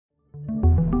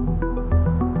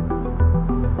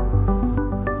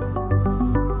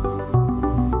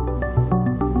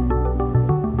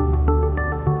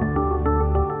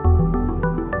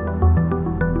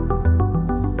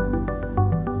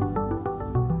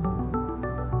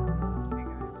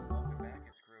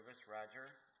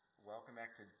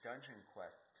Dungeon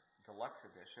Quest Deluxe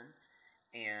Edition,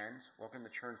 and welcome to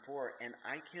turn 4, and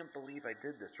I can't believe I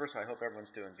did this. First of all, I hope everyone's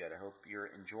doing good. I hope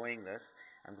you're enjoying this.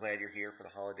 I'm glad you're here for the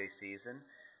holiday season,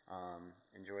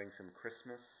 enjoying some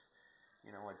Christmas,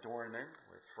 adornment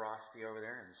with Frosty over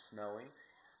there and snowy.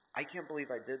 I can't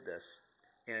believe I did this.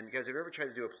 And you guys, have you ever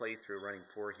tried to do a playthrough running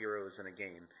 4 heroes in a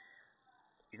game?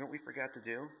 You know what we forgot to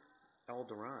do?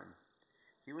 Eldaron.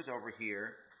 He was over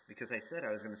here because I said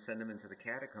I was going to send him into the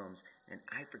catacombs, and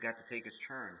I forgot to take his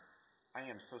turn. I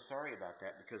am so sorry about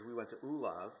that, because we went to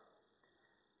Ulav,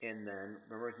 and then,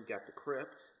 remember, he got the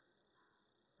crypt,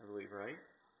 I believe, right?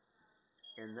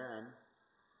 And then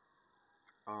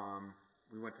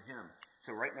we went to him.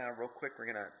 So right now, real quick, we're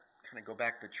going to kind of go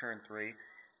back to turn 3,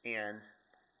 and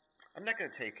I'm not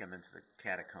going to take him into the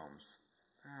catacombs.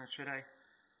 Should I?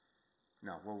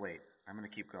 No, we'll wait. I'm going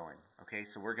to keep going. Okay,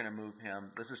 so we're going to move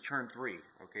him. This is turn 3,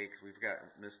 okay, because we've got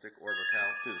Mystic Orbital.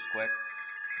 Do this quick.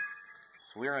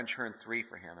 So we're on turn 3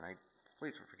 for him, and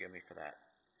please forgive me for that.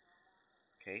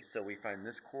 Okay, so we find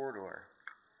this corridor.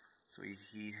 So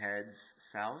he heads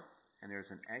south, and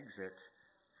there's an exit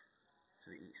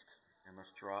to the east. And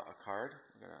let's draw a card.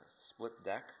 We're going to split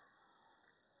deck.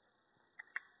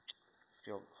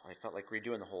 I felt like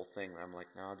redoing the whole thing. I'm like,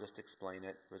 no, I'll just explain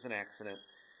it. It was an accident.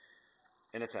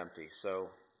 And it's empty, so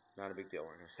not a big deal.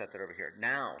 We're going to set that over here.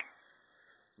 Now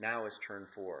is turn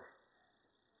 4.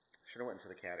 Should have went into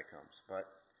the catacombs, but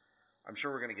I'm sure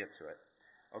we're going to get to it.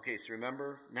 Okay, so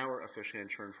remember, now we're officially in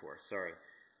turn 4. Sorry.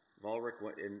 Volric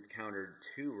encountered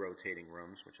 2 rotating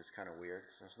rooms, which is kind of weird.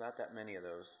 So there's not that many of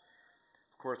those.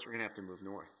 Of course, we're going to have to move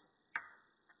north,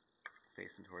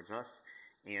 facing towards us,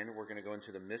 and we're going to go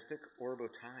into the Mystic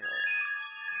Orbital.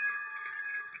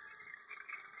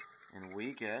 And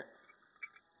we get,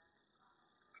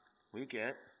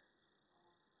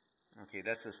 okay,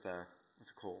 that's just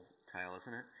that's a cool tile,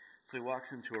 isn't it? So he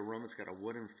walks into a room that's got a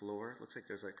wooden floor. Looks like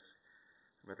there's I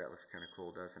bet that looks kind of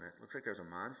cool, doesn't it? Looks like there's a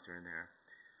monster in there.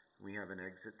 We have an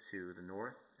exit to the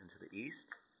north and to the east.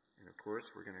 And of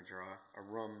course, we're going to draw a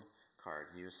room card.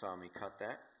 You saw me cut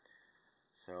that.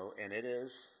 So, and it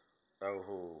is,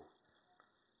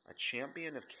 a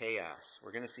Champion of Chaos.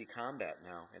 We're going to see combat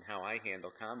now and how I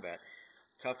handle combat.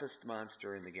 Toughest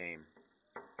monster in the game.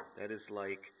 That is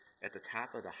like at the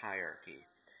top of the hierarchy.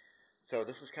 So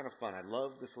this is kind of fun. I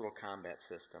love this little combat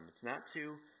system. It's not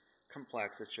too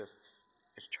complex. It's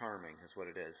charming is what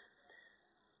it is.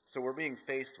 So we're being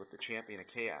faced with the Champion of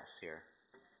Chaos here.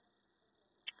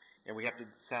 And we have to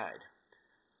decide.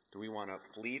 Do we want to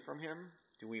flee from him?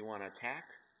 Do we want to attack?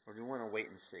 Or do we want to wait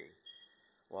and see?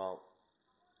 Well,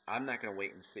 I'm not going to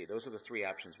wait and see. Those are the 3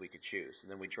 options we could choose.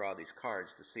 And then we draw these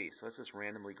cards to see. So let's just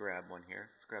randomly grab one here.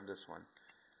 Let's grab this one.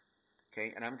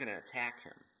 Okay, and I'm going to attack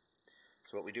him.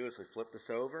 So what we do is we flip this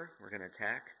over. We're going to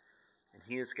attack. And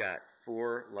he has got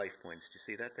 4 life points. Do you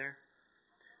see that there?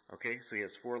 Okay, so he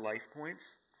has 4 life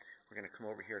points. We're going to come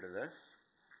over here to this.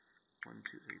 1,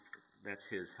 2, 3, 4. That's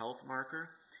his health marker.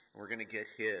 And we're going to get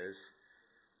his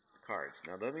cards.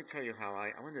 Now let me tell you how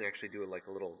I wanted to actually do like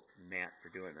a little mat for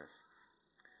doing this.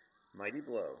 Mighty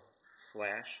Blow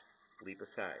 / leap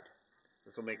aside.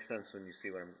 This will make sense when you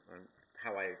see what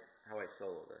how I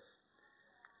solo this.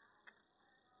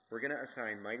 We're going to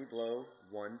assign Mighty Blow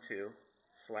 1, 2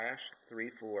 / 3,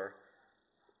 4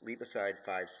 leap aside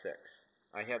 5, 6.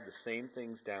 I have the same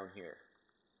things down here.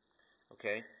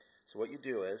 Okay? So what you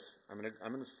do is I'm going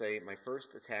to say my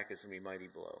first attack is going to be Mighty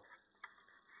Blow.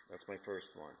 That's my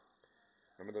first one.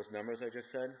 Remember those numbers I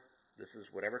just said? This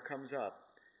is whatever comes up,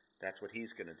 that's what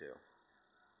he's going to do.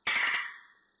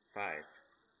 5.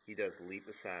 He does leap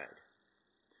aside.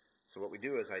 So what we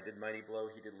do is I did Mighty Blow,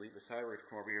 he did leap aside. We're going to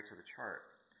come over here to the chart.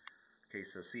 Okay,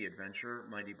 so see, Adventure,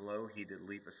 Mighty Blow, he did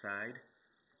leap aside.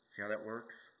 See how that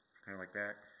works? Kind of like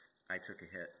that. I took a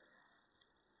hit.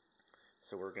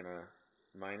 So we're going to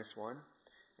 -1,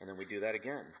 and then we do that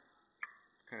again.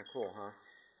 Kind of cool, huh?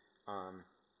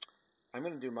 I'm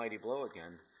going to do Mighty Blow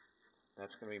again.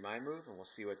 That's going to be my move, and we'll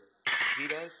see what he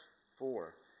does.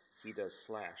 4. He does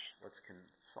slash. Let's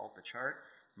consult the chart.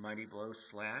 Mighty Blow /.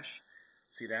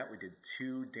 See that? We did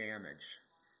 2 damage.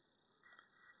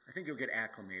 I think you'll get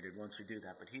acclimated once we do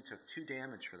that, but he took 2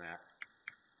 damage for that.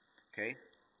 Okay?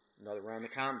 Another round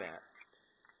of combat.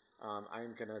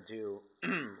 I'm going to do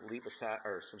leap aside,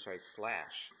 or I'm sorry,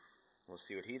 slash. We'll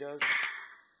see what he does.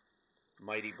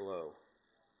 Mighty Blow.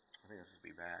 I think this would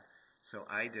be bad. So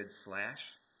I did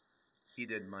slash. He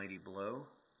did Mighty Blow.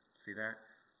 See that?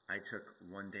 I took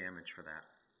 1 damage for that.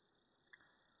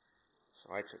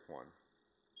 So I took 1.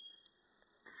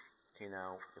 Okay,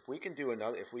 now if we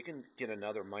can get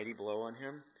another Mighty Blow on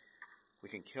him, we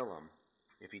can kill him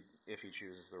if he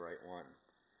chooses the right one.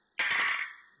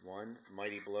 1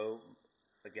 mighty blow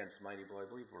against mighty blow. I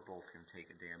believe we're both going to take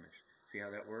a damage. See how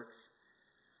that works?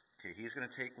 Okay, he's going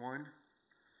to take 1.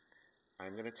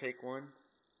 I'm going to take 1.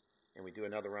 And we do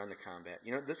another round of combat.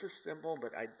 You know, this is simple,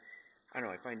 but I don't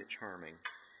know, I find it charming.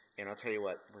 And I'll tell you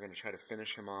what, we're going to try to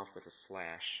finish him off with a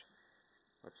slash.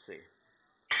 Let's see.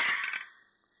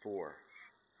 4.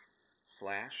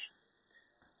 Slash.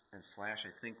 And slash, I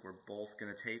think we're both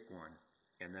going to take 1.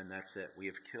 And then that's it. We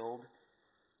have killed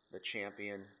the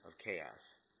champion of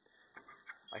chaos.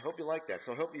 I hope you like that.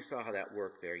 So I hope you saw how that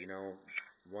worked there. You know,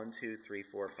 1, 2, 3,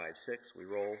 4, 5, 6. We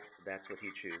roll. That's what he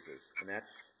chooses. And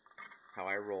that's how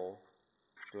I roll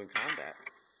doing combat.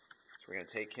 So we're going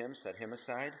to take him, set him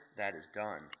aside. That is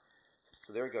done.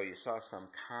 So there we go. You saw some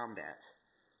combat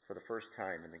for the first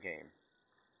time in the game.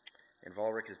 And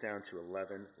Volric is down to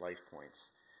 11 life points.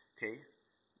 Okay?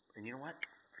 And you know what?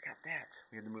 Forgot that.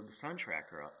 We had to move the sun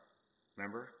tracker up.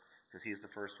 Remember? Because he's the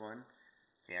first one.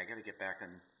 Okay, I got to get back on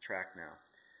track now.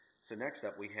 So next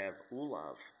up we have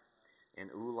Ulav.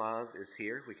 And Ulav is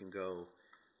here. We can go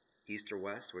east or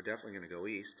west. We're definitely going to go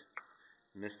east.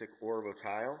 Mystic Orb of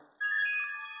Tile.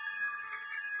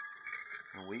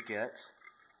 And we get...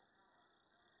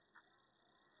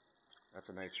 That's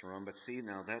a nice room. But see,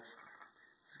 now this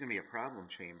is going to be a problem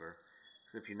chamber.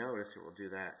 Because if you notice, it will do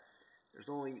that. There's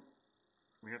only...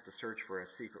 We have to search for a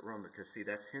secret room because, see,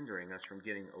 that's hindering us from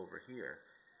getting over here.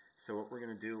 So what we're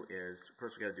going to do is, of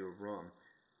course, we got to do a room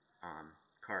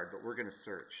card, but we're going to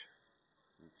search.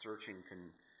 And searching can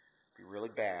be really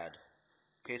bad.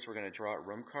 Okay, so we're going to draw a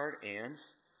room card, and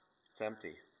it's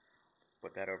empty.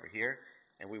 Put that over here,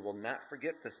 and we will not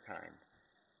forget this time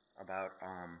about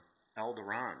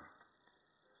Eldaron.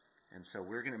 And so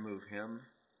we're going to move him,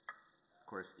 of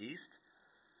course, east.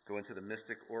 Go into the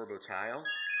Mystic Orb of Tile.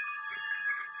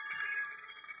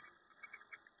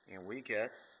 And we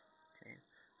get, okay,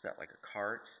 is that like a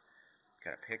cart?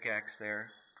 Got a pickaxe there.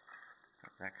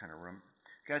 That kind of room.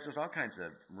 Guys, there's all kinds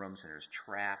of rooms. There's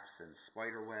traps and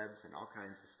spider webs and all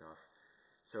kinds of stuff.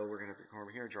 So we're going to come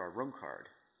over here and draw a room card.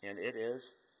 And it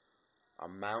is a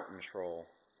mountain troll.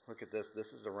 Look at this.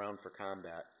 This is the round for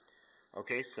combat.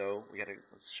 Okay, so we got to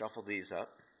shuffle these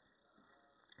up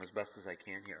as best as I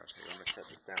can here. Okay, I'm going to set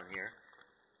this down here.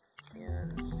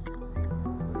 And let's see.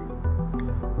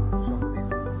 Shuffle these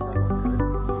somewhat good.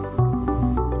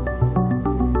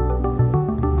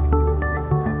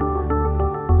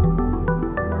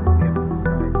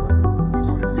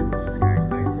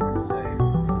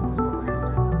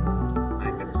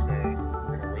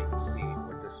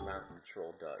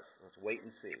 Does. Let's wait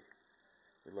and see.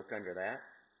 We look under that.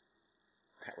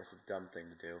 That was a dumb thing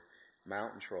to do.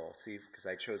 Mountain Troll. See, because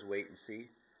I chose wait and see.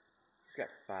 He's got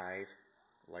 5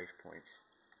 life points.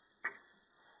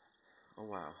 Oh,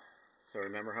 wow. So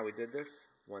remember how we did this?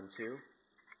 1, 2,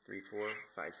 3, 4,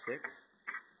 5, 6.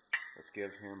 Let's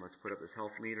put up his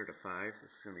health meter to 5.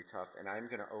 This is going to be tough. And I'm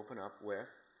going to open up with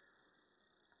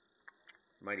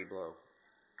Mighty Blow.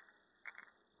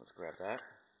 Let's grab that.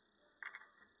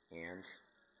 And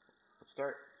let's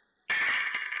start.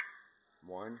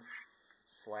 1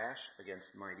 slash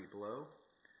against Mighty Blow.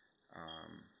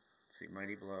 See,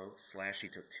 Mighty Blow slash. He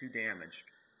took 2 damage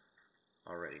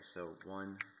already. So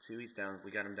 1, 2. He's down.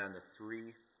 We got him down to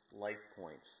 3 life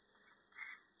points.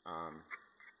 I'm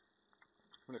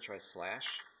going to try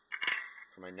slash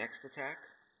for my next attack.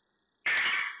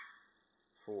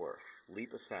 4.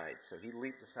 Leap aside. So he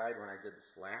leaped aside when I did the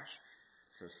slash.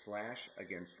 So slash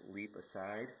against leap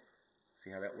aside. See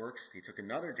how that works? He took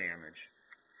another damage.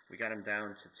 We got him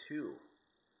down to 2.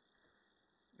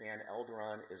 Man,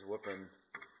 Eldaron is whooping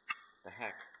the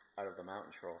heck out of the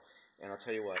Mountain Troll. And I'll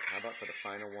tell you what, how about for the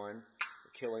final one,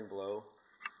 the Killing Blow,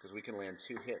 because we can land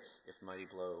 2 hits if Mighty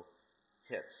Blow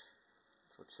hits.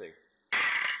 So let's see.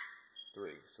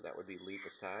 3. So that would be leap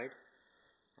aside.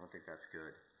 I don't think that's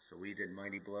good. So we did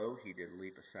Mighty Blow, he did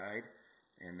leap aside,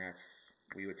 and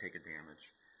we would take a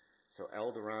damage. So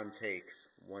Eldaron takes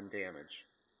 1 damage.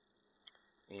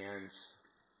 And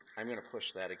I'm going to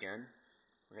push that again.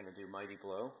 We're going to do Mighty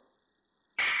Blow.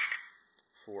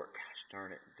 4. Gosh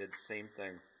darn it. Did the same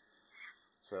thing.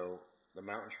 So the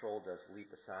Mountain Troll does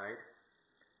leap aside.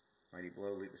 Mighty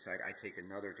Blow, leap aside. I take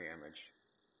another damage.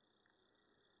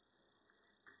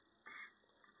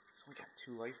 So we got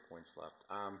 2 life points left.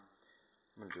 I'm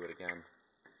going to do it again.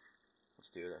 Let's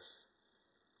do this.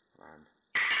 Come on.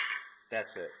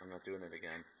 That's it. I'm not doing it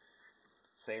again.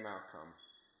 Same outcome.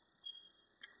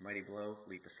 Mighty Blow,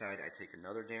 leap aside. I take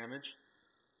another damage.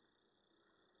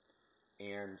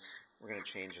 And we're going to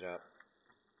change it up.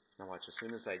 Now watch, as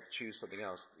soon as I choose something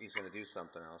else, he's going to do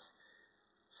something else.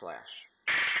 Slash.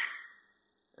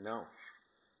 No.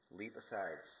 Leap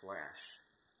aside, slash.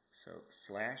 So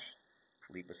slash,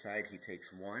 leap aside, he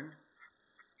takes 1.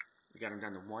 We got him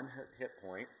down to 1 hit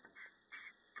point.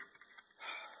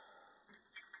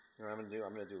 You know what I'm going to do?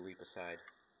 I'm going to do leap aside.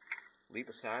 Leap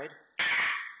aside.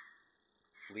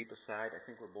 Leap aside. I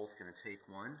think we're both going to take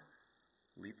 1.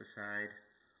 Leap aside.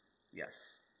 Yes,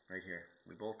 right here.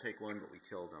 We both take 1, but we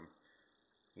killed him.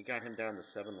 He got him down to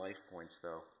 7 life points,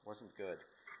 though. Wasn't good.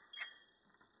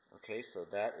 Okay, so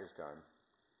that is done.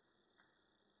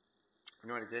 You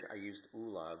know what I did? I used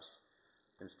Ulav's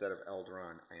instead of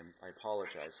Eldron. I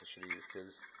apologize. I should have used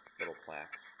his little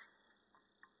plaques.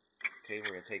 Okay,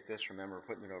 we're going to take this. Remember, we're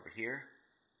putting it over here.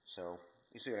 So,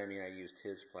 you see what I mean? I used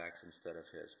his plaques instead of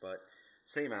his. But,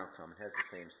 same outcome. It has the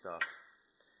same stuff.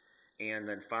 And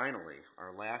then finally,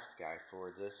 our last guy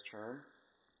for this turn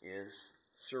is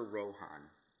Sir Rohan.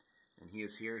 And he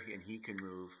is here, and he can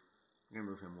move. I'm going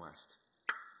to move him west.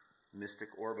 Mystic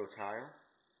Orbo tile.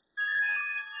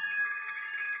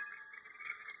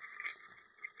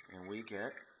 And we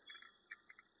get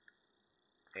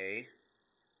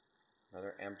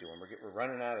another empty one. We're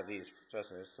running out of these.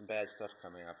 Trust me, there's some bad stuff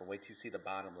coming up. And wait till you see the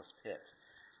bottomless pit.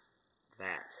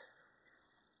 That's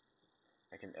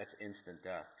instant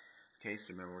death. Okay,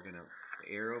 so remember we're going to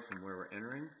arrow from where we're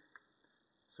entering.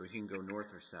 So we can go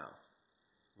north or south.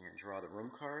 And draw the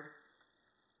room card.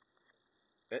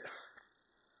 A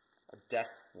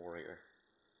Death Warrior.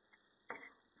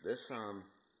 This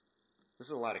is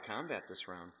a lot of combat this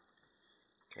round.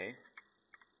 Okay.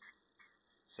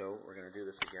 So we're going to do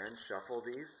this again. Shuffle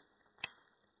these.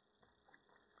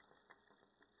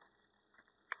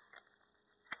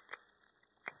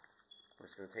 We're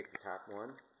just going to take the top one.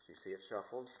 So you see it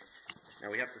shuffled. Now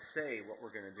we have to say what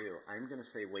we're going to do. I'm going to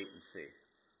say wait and see.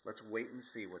 Let's wait and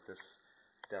see what this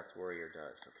Death Warrior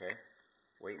does, okay?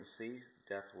 Wait and see.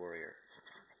 Death Warrior.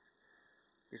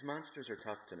 These monsters are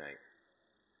tough tonight.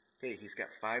 Okay, he's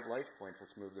got 5 life points.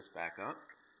 Let's move this back up.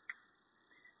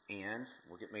 And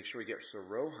we'll make sure we get Sir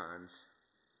Rohan's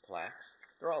plaques.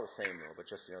 They're all the same though, but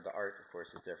just, the art, of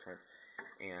course, is different.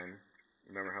 And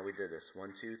remember how we did this.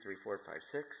 1, 2, 3, 4, 5,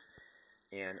 6.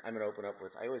 And I'm going to open up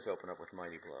with, I always open up with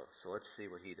Mighty Blow. So let's see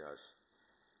what he does.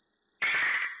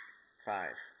 5.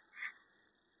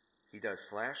 He does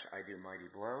slash, I do Mighty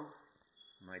Blow.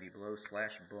 Mighty Blow,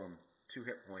 slash, boom. 2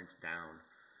 hit points down.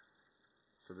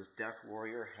 So this Death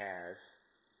Warrior has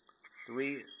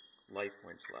 3 life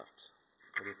points left.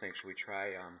 What do you think? Should we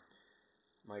try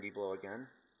Mighty Blow again?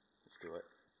 Let's do it.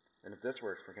 And if this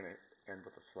works, we're going to end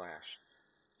with a slash.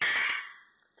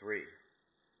 3.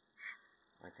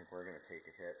 I think we're going to take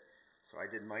a hit. So I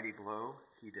did Mighty Blow.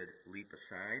 He did Leap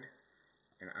Aside.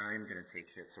 And I'm going to take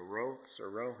hit. So Sir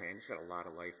Rohan, he's got a lot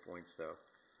of life points though.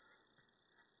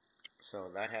 So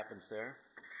that happens there.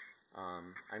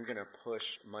 I'm going to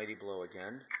push Mighty Blow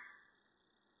again.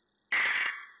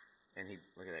 And he,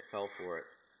 look at that, fell for it.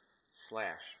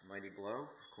 Slash, Mighty Blow,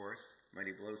 of course.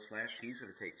 Mighty Blow, slash, he's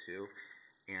going to take 2.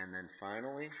 And then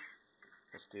finally,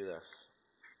 let's do this.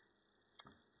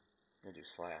 I'm going to do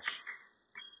slash.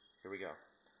 Here we go.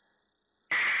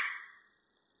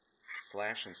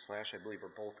 Slash and slash, I believe we're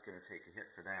both going to take a hit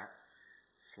for that.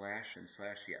 Slash and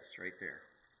slash, yes, right there.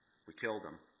 We killed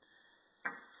him.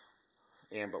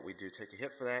 But we do take a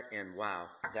hit for that, and wow,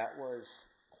 that was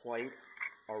quite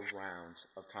a round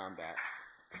of combat.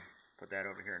 Put that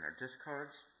over here in our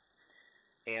discards.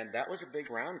 And that was a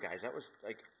big round, guys. That was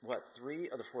like, what, 3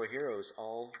 of the 4 heroes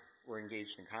all were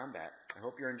engaged in combat. I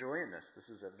hope you're enjoying this. This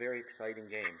is a very exciting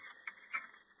game.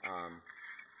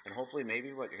 And hopefully maybe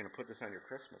you're going to put this on your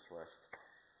Christmas list.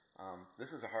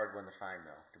 This is a hard one to find,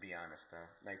 though, to be honest.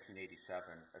 1987,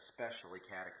 especially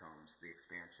Catacombs, the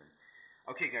expansion.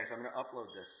 Okay, guys, I'm going to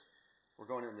upload this. We're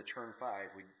going into turn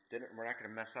 5. We're not going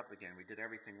to mess up again. We did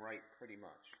everything right, pretty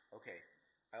much. Okay,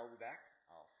 I'll be back.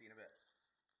 I'll see you in a bit.